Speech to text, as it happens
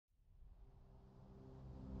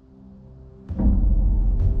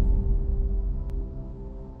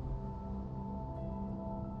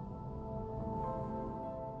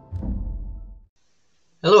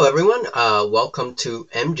everyone, welcome to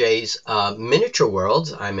MJ's Miniature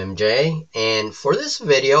World. I'm MJ, and for this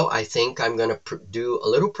video I think I'm going to do a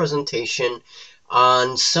little presentation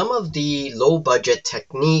on some of the low budget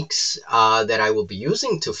techniques that I will be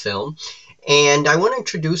using to film. And I want to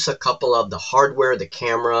introduce a couple of the hardware, the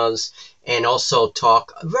cameras, and also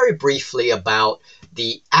talk very briefly about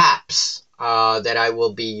the apps that I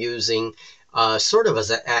will be using sort of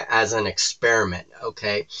as an experiment,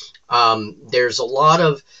 okay? There's a lot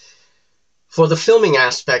of, for the filming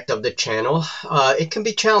aspect of the channel, it can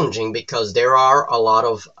be challenging because there are a lot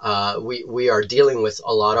of, we are dealing with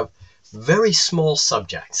a lot of very small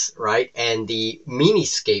subjects, right? And the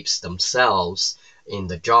miniscapes themselves in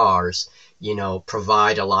the jars, you know,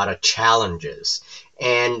 provide a lot of challenges.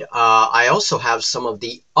 And I also have some of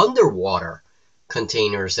the underwater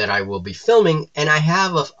containers that I will be filming, and I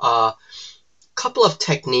have a couple of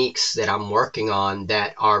techniques that I'm working on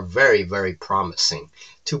that are very, very promising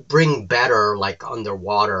to bring better like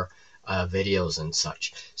underwater videos and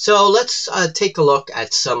such. So let's take a look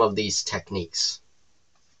at some of these techniques.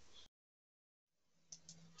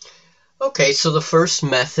 Okay, so the first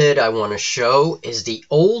method I want to show is the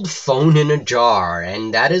old phone in a jar,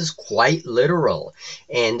 and that is quite literal.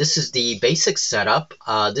 And this is the basic setup.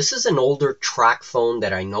 This is an older track phone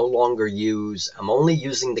that I no longer use. I'm only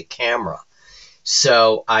using the camera,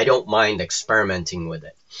 so I don't mind experimenting with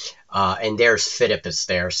it. And there's Fitip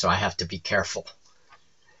there, so I have to be careful.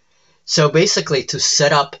 So basically, to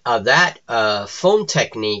set up that phone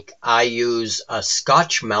technique, I use a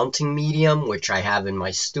Scotch mounting medium, which I have in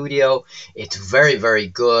my studio. It's very, very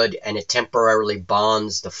good, and it temporarily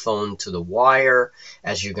bonds the phone to the wire,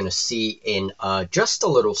 as you're going to see in just a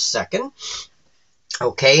little second.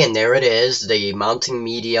 Okay, and there it is. The mounting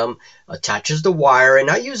medium attaches the wire, and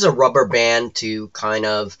I use a rubber band to kind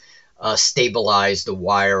of stabilize the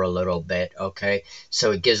wire a little bit. Okay,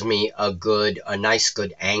 so it gives me a nice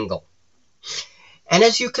good angle. And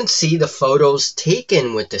as you can see, the photos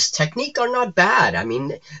taken with this technique are not bad. I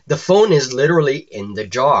mean, the phone is literally in the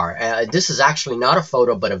jar. This is actually not a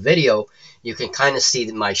photo, but a video. You can kind of see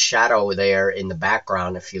my shadow there in the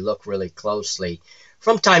background if you look really closely.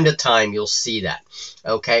 From time to time, you'll see that.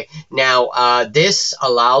 Okay, now this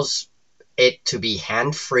allows it to be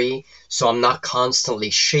hand-free, so I'm not constantly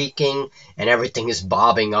shaking and everything is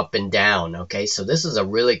bobbing up and down. Okay, so this is a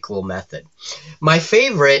really cool method. My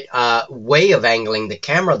favorite way of angling the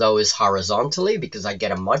camera, though, is horizontally, because I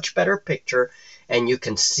get a much better picture, and you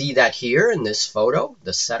can see that here in this photo,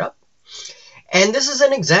 the setup. And this is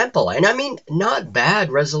an example, and I mean, not bad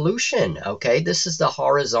resolution. Okay, this is the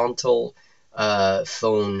horizontal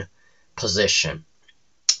phone position,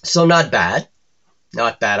 so not bad.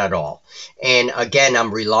 Not bad at all. And again,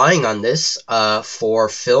 I'm relying on this for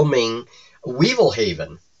filming Weevil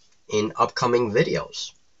in upcoming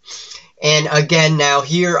videos. And again, now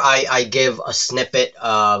here I give a snippet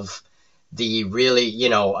of the really, you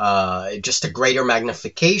know, just a greater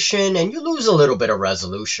magnification, and you lose a little bit of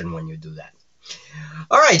resolution when you do that.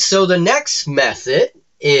 All right, so the next method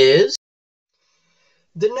is,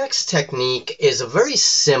 the next technique is a very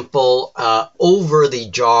simple over the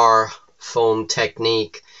jar phone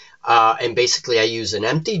technique, and basically I use an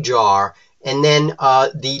empty jar and then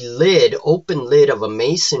the lid, open lid of a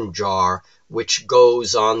mason jar, which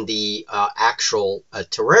goes on the actual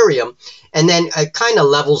terrarium, and then it kind of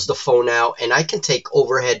levels the phone out, and I can take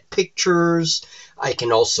overhead pictures. I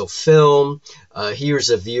can also film.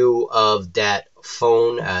 Here's a view of that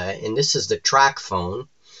phone, and this is the track phone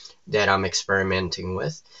that I'm experimenting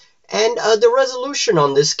with. And the resolution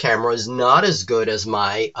on this camera is not as good as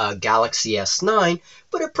my Galaxy S9,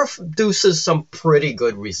 but it produces some pretty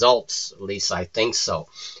good results, at least I think so.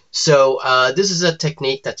 So this is a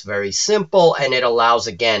technique that's very simple, and it allows,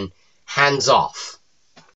 again, hands-off.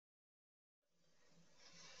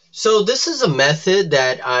 So this is a method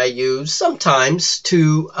that I use sometimes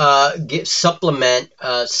to supplement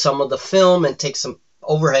some of the film and take some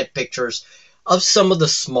overhead pictures of some of the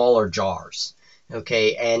smaller jars.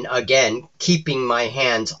 Okay, and again, keeping my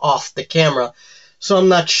hands off the camera so I'm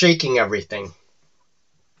not shaking everything.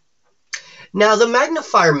 Now, the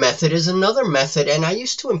magnifier method is another method, and I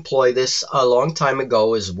used to employ this a long time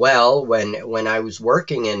ago as well when I was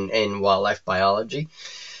working in wildlife biology.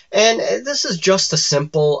 And this is just a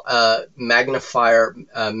simple magnifier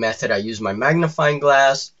method. I use my magnifying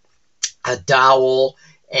glass, a dowel,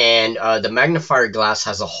 and the magnifier glass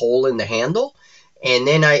has a hole in the handle. And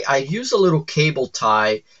then I use a little cable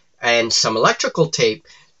tie and some electrical tape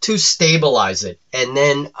to stabilize it. And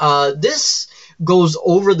then this goes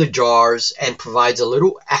over the jars and provides a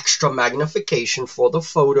little extra magnification for the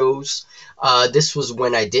photos. This was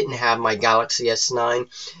when I didn't have my Galaxy S9,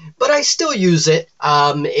 but I still use it.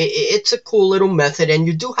 It's a cool little method, and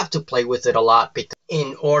you do have to play with it a lot because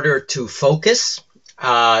in order to focus.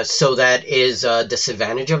 So that is a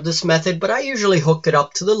disadvantage of this method, but I usually hook it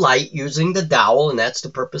up to the light using the dowel, and that's the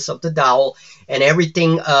purpose of the dowel, and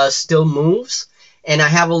everything still moves. And I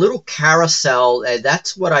have a little carousel,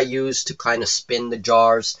 that's what I use to kind of spin the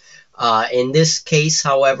jars. In this case,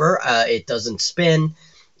 however, it doesn't spin.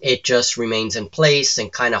 It just remains in place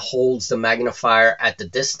and kind of holds the magnifier at the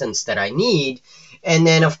distance that I need. And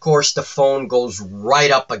then, of course, the phone goes right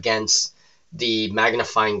up against the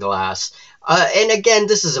magnifying glass. And again,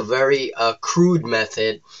 this is a very crude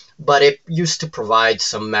method, but it used to provide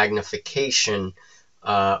some magnification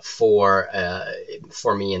for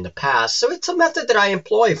me in the past. So it's a method that I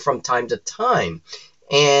employ from time to time.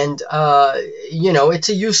 And, it's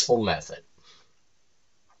a useful method.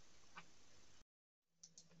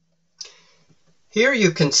 Here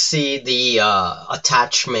you can see the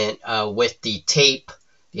attachment with the tape,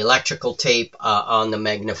 the electrical tape on the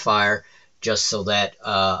magnifier, just so that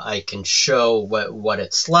I can show what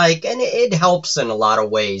it's like. And it helps in a lot of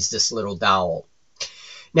ways, this little dowel.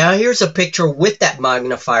 Now here's a picture with that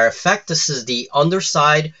magnifier effect. This is the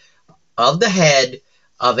underside of the head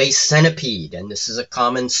of a centipede, and this is a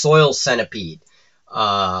common soil centipede.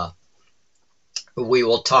 We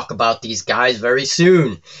will talk about these guys very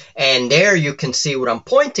soon. And there you can see what I'm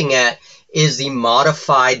pointing at is the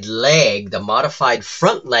modified leg, the modified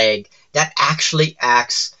front leg that actually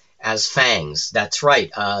acts as fangs. That's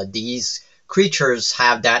right. These creatures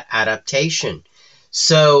have that adaptation.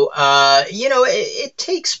 So, it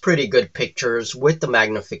takes pretty good pictures with the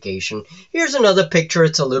magnification. Here's another picture.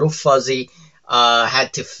 It's a little fuzzy.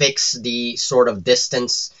 Had to fix the sort of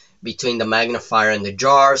distance between the magnifier and the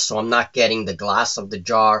jar, so I'm not getting the glass of the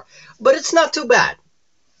jar, but it's not too bad.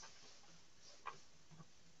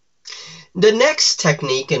 The next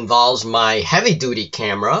technique involves my heavy-duty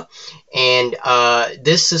camera, and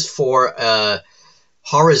this is for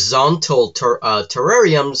horizontal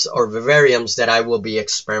terrariums or vivariums that I will be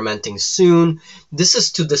experimenting soon. This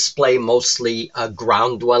is to display mostly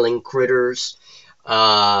ground-dwelling critters,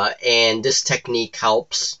 and this technique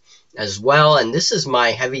helps as well. And this is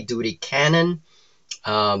my heavy-duty Canon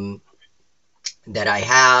that I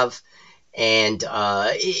have, and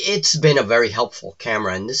it's been a very helpful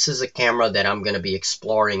camera. And this is a camera that I'm going to be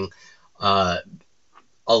exploring a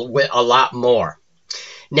lot more.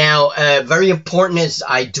 Now, very important is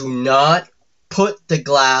I do not put the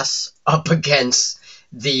glass up against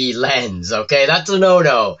the lens, okay? That's a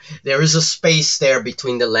no-no. There is a space there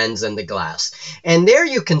between the lens and the glass. And there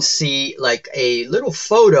you can see like a little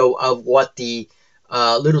photo of what the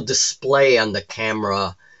little display on the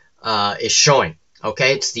camera is showing,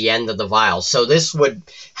 okay? It's the end of the vial. So this would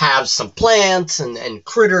have some plants and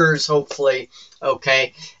critters, hopefully,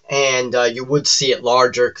 okay? And you would see it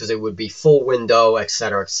larger because it would be full window,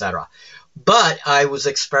 etc., etc. But I was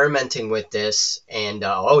experimenting with this, and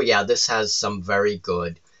oh yeah, this has some very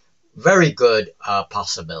good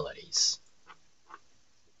possibilities.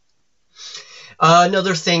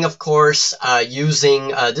 Another thing, of course, using,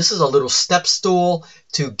 this is a little step stool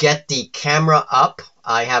to get the camera up.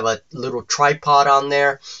 I have a little tripod on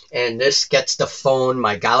there, and this gets the phone,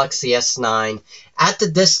 my Galaxy S9, at the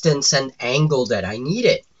distance and angle that I need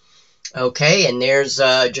it. Okay, and there's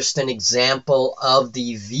just an example of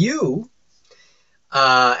the view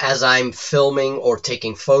as I'm filming or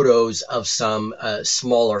taking photos of some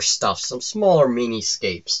smaller stuff, some smaller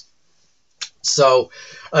miniscapes. So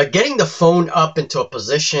getting the phone up into a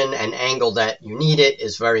position and angle that you need it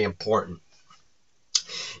is very important.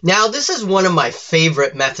 Now, this is one of my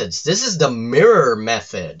favorite methods. This is the mirror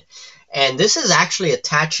method. And this is actually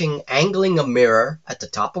angling a mirror at the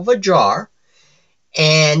top of a jar.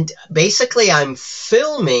 And basically, I'm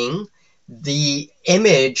filming the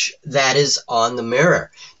image that is on the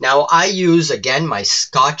mirror. Now, I use, again, my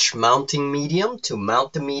Scotch mounting medium to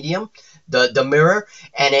mount the mirror,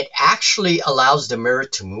 and it actually allows the mirror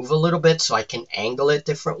to move a little bit so I can angle it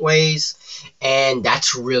different ways, and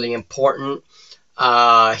that's really important.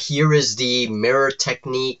 Here is the mirror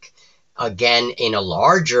technique, again, in a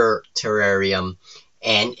larger terrarium.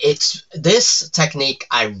 And it's this technique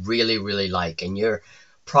I really, really like. And you're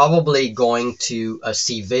probably going to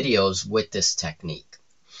see videos with this technique.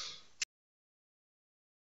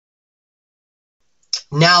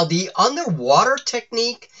 Now, the underwater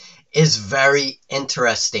technique is very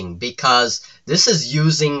interesting because this is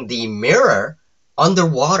using the mirror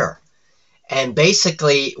underwater. And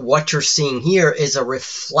basically, what you're seeing here is a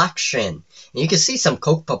reflection. And you can see some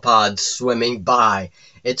copepods swimming by.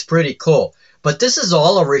 It's pretty cool. But this is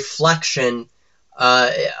all a reflection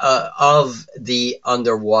of the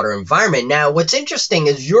underwater environment. Now, what's interesting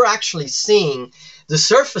is you're actually seeing the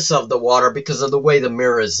surface of the water because of the way the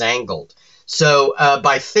mirror is angled. So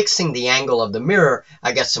by fixing the angle of the mirror,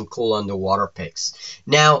 I get some cool underwater pics.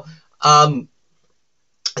 Now,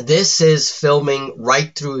 this is filming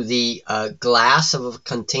right through the glass of a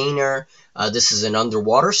container. This is an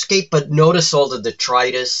underwater scape, but notice all the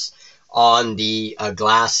detritus on the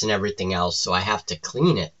glass and everything else, so I have to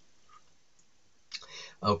clean it.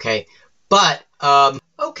 Okay, but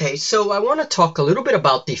okay, so I want to talk a little bit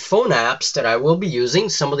about the phone apps that I will be using,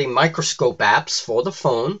 some of the microscope apps for the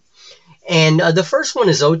phone. And the first one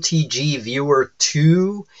is OTG Viewer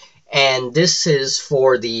 2, and this is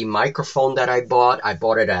for the microphone that I bought. I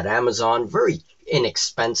bought it at Amazon, very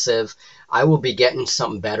inexpensive. I will be getting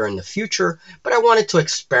something better in the future, but I wanted to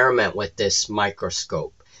experiment with this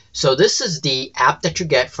microscope. So this is the app that you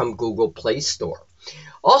get from Google Play Store.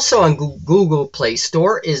 Also on Google Play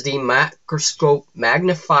Store is the Microscope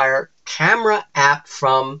Magnifier Camera app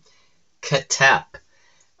from Katep.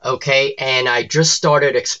 Okay, and I just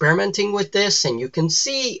started experimenting with this, and you can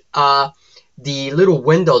see the little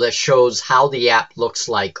window that shows how the app looks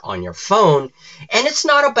like on your phone. And it's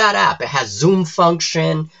not a bad app. It has zoom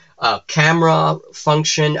function, camera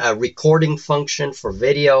function, a recording function for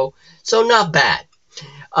video, so not bad.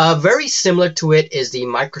 Very similar to it is the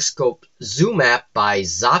Microscope Zoom app by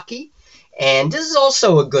Zaki. And this is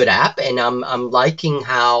also a good app, and I'm liking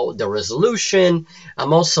how the resolution,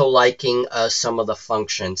 I'm also liking some of the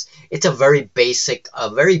functions. It's a very basic, a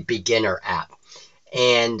very beginner app.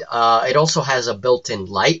 And it also has a built-in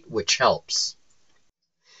light, which helps.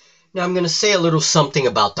 Now I'm going to say a little something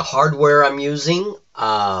about the hardware I'm using.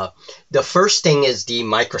 The first thing is the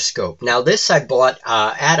microscope. Now this I bought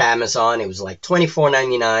at Amazon. It was like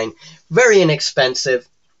 $24.99, very inexpensive.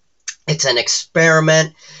 It's an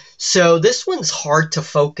experiment. So this one's hard to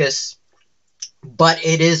focus, but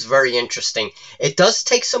it is very interesting. It does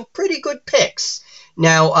take some pretty good pics.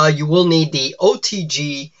 Now you will need the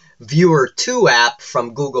OTG Viewer 2 app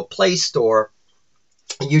from Google Play Store.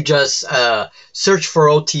 You just search for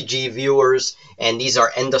OTG viewers, and these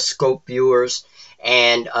are endoscope viewers,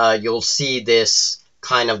 and you'll see this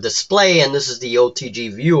kind of display, and this is the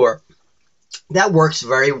OTG viewer. That works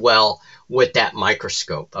very well with that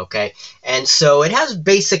microscope, okay? And so it has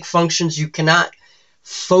basic functions. You cannot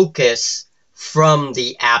focus from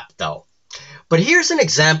the app, though. But here's an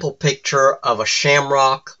example picture of a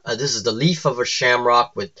shamrock. This is the leaf of a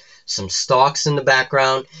shamrock with some stalks in the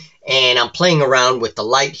background. And I'm playing around with the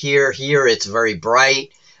light here. Here it's very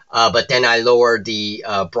bright, but then I lower the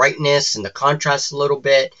brightness and the contrast a little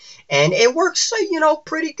bit. And it works,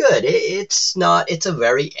 pretty good. It's a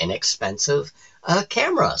very inexpensive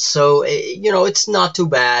camera. So, it's not too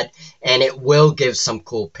bad, and it will give some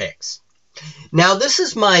cool pics. Now, this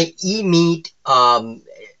is my eMeet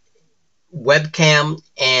webcam,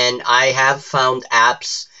 and I have found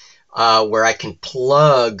apps where I can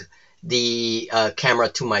plug the camera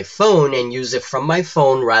to my phone and use it from my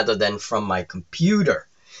phone rather than from my computer.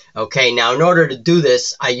 Okay, now in order to do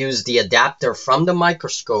this, I use the adapter from the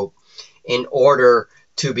microscope in order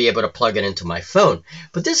to be able to plug it into my phone.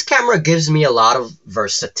 But this camera gives me a lot of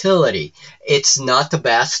versatility. It's not the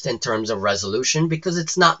best in terms of resolution because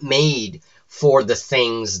it's not made for the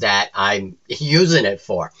things that I'm using it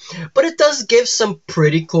for. But it does give some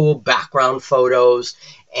pretty cool background photos.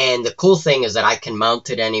 And the cool thing is that I can mount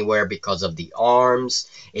it anywhere because of the arms.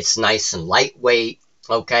 It's nice and lightweight,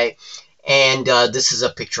 okay? And this is a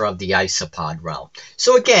picture of the isopod realm.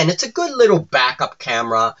 So again, it's a good little backup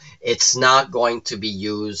camera. It's not going to be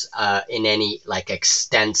used in any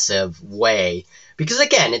extensive way because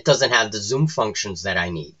again, it doesn't have the zoom functions that I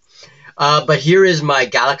need. But here is my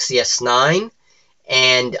Galaxy S9,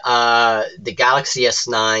 and the Galaxy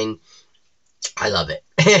S9, I love it.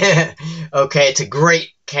 Okay, it's a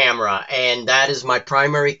great camera, and that is my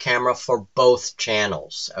primary camera for both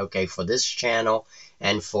channels. Okay, for this channel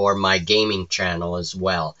and for my gaming channel as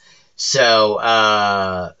well. So,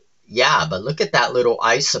 yeah, but look at that little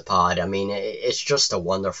isopod. I mean, it's just a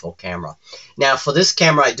wonderful camera. Now, for this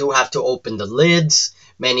camera, I do have to open the lids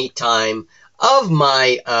many times of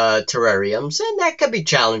my terrariums, and that can be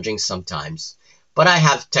challenging sometimes. But I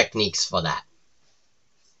have techniques for that.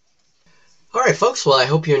 Alright folks, well I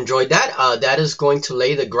hope you enjoyed that. That is going to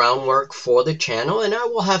lay the groundwork for the channel, and I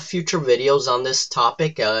will have future videos on this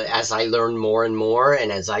topic as I learn more and more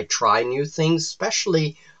and as I try new things,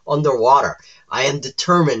 especially underwater. I am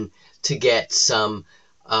determined to get some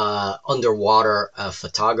underwater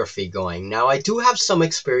photography going. Now I do have some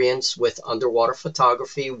experience with underwater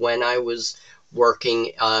photography when I was working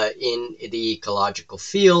in the ecological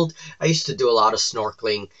field. I used to do a lot of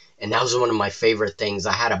snorkeling, and that was one of my favorite things.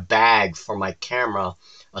 I had a bag for my camera,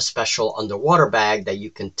 a special underwater bag that you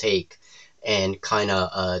can take and kind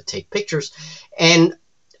of take pictures. And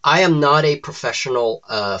I am not a professional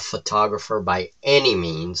photographer by any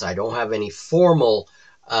means. I don't have any formal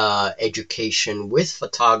education with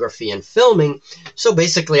photography and filming. So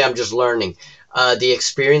basically, I'm just learning. The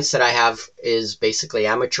experience that I have is basically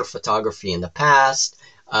amateur photography in the past.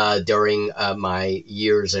 During my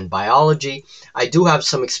years in biology, I do have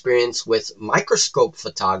some experience with microscope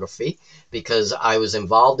photography because I was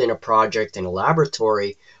involved in a project in a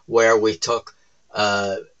laboratory where we took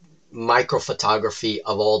microphotography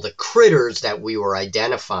of all the critters that we were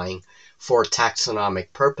identifying for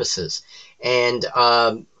taxonomic purposes. And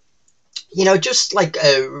just like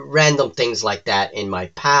random things like that in my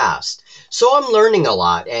past. So I'm learning a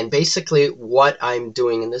lot, and basically what I'm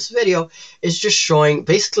doing in this video is just showing,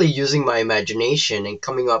 basically using my imagination and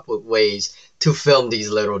coming up with ways to film these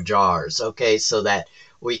little jars, okay, so that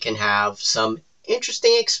we can have some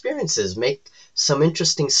interesting experiences, make some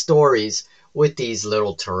interesting stories with these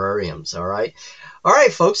little terrariums, all right? All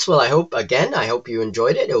right, folks. Well, I hope you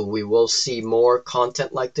enjoyed it. We will see more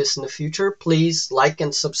content like this in the future. Please like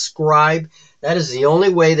and subscribe. That is the only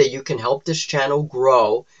way that you can help this channel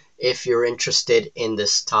grow if you're interested in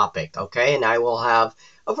this topic, okay? And I will have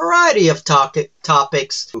a variety of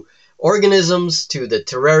topics, to organisms, to the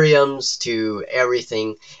terrariums, to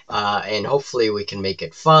everything, and hopefully we can make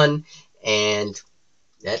it fun. And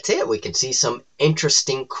that's it. We can see some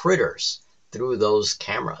interesting critters through those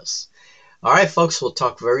cameras. All right, folks, we'll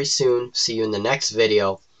talk very soon. See you in the next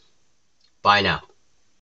video. Bye now.